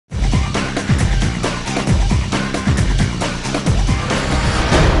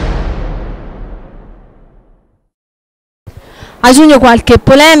A giugno qualche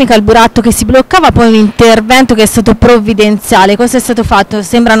polemica, il Buratto che si bloccava, poi un intervento che è stato provvidenziale. Cosa è stato fatto?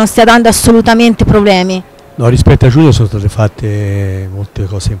 Sembra non stia dando assolutamente problemi. No, rispetto a giugno sono state fatte molte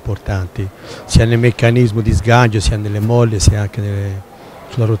cose importanti, sia nel meccanismo di sgancio, sia nelle molle, sia anche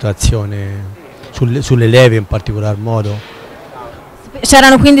sulla rotazione, sulle leve in particolar modo.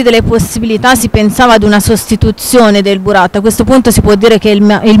 C'erano quindi delle possibilità, si pensava ad una sostituzione del Buratto. A questo punto si può dire che il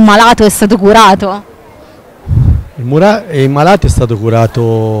malato è stato curato? Il malato è stato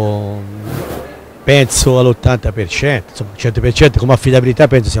curato, penso all'80%, insomma 100%, come affidabilità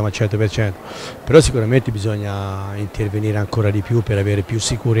penso siamo al 100%, però sicuramente bisogna intervenire ancora di più per avere più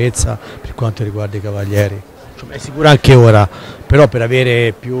sicurezza per quanto riguarda i cavalieri. Insomma, è sicuro anche ora, però per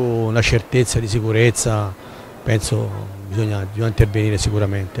avere più una certezza di sicurezza penso bisogna intervenire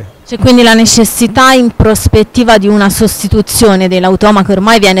sicuramente. C'è quindi la necessità in prospettiva di una sostituzione dell'automa che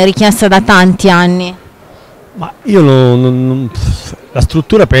ormai viene richiesta da tanti anni. Ma io la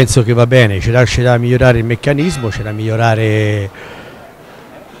struttura penso che va bene, c'è da migliorare il meccanismo, c'è da migliorare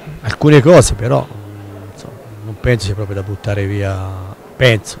alcune cose, però insomma, non penso sia proprio da buttare via,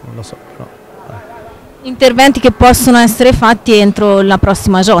 penso, non lo so. Però, Interventi che possono essere fatti entro la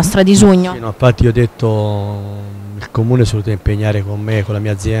prossima giostra di giugno. sì, no, infatti io ho detto il comune è voluto impegnare con me, con la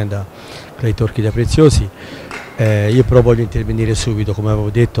mia azienda, con i torchi da preziosi. Io però voglio intervenire subito, come avevo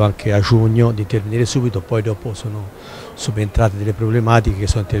detto anche a giugno, di intervenire subito, poi dopo sono subentrate delle problematiche che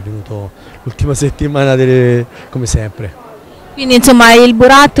sono intervenuto l'ultima settimana come sempre. Quindi insomma il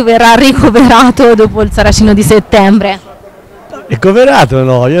Buratto verrà ricoverato dopo il Saracino di settembre. Ricoverato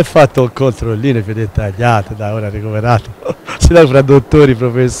no, io ho fatto il controllino più dettagliato, da ora ricoverato, si dà fra dottori,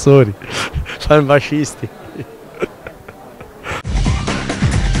 professori, farmacisti.